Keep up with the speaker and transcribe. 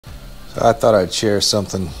So I thought I'd share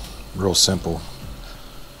something real simple,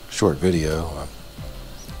 short video,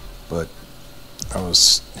 but I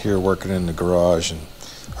was here working in the garage, and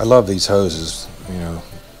I love these hoses. You know,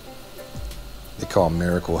 they call them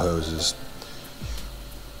miracle hoses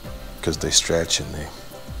because they stretch and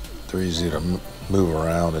they're easy to move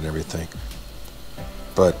around and everything.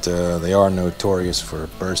 But they are notorious for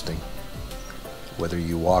bursting, whether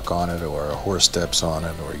you walk on it or a horse steps on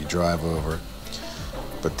it or you drive over it.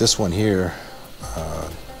 But this one here,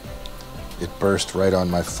 it burst right on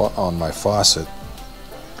my faucet.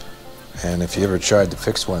 And if you ever tried to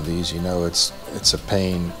fix one of these, you know it's a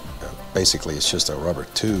pain. Basically, it's just a rubber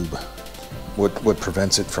tube. What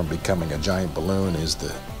prevents it from becoming a giant balloon is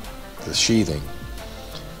the sheathing.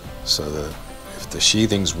 So if the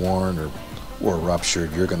sheathing's worn or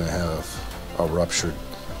ruptured, you're going to have a ruptured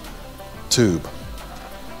tube.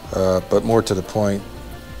 But more to the point,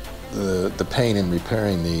 the pain in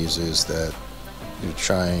repairing these is that you're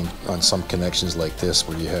trying on some connections like this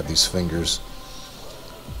where you have these fingers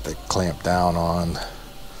that clamp down on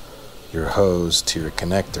your hose to your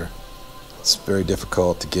connector. It's very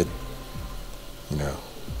difficult to get, you know,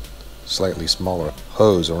 slightly smaller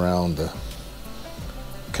hose around the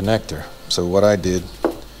connector. So what I did,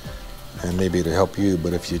 and maybe it'll help you,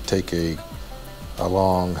 but if you take a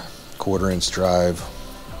long 1/4-inch drive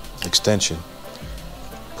extension,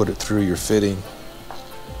 put it through your fitting,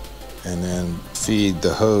 and then feed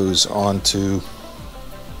the hose onto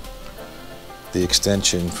the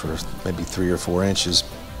extension for maybe 3 or 4 inches,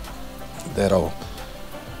 that'll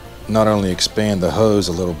not only expand the hose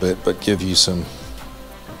a little bit, but give you some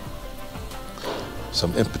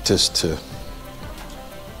impetus to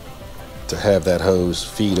have that hose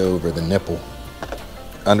feed over the nipple.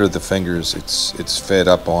 Under the fingers, it's fed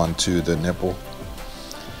up onto the nipple,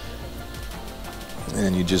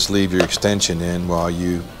 and you just leave your extension in while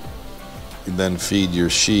you then feed your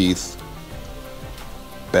sheath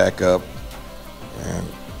back up. And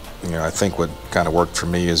you know, I think what kind of worked for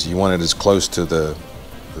me is you want it as close to the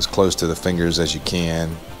fingers as you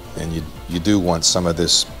can, and you do want some of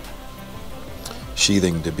this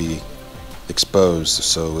sheathing to be exposed,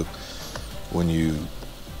 so when you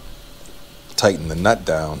tighten the nut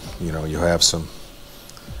down, you know, you have some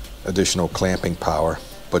additional clamping power,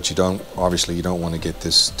 but you don't want to get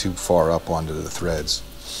this too far up onto the threads.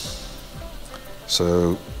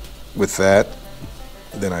 So with that,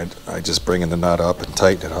 then I just bring in the nut up and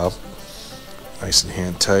tighten it up nice and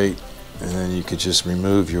hand tight, and then you could just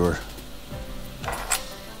remove your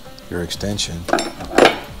extension,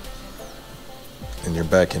 and you're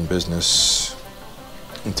back in business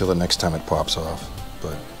until the next time it pops off.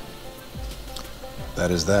 But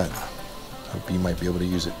that is that. Hope you might be able to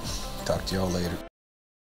use it. Talk to y'all later.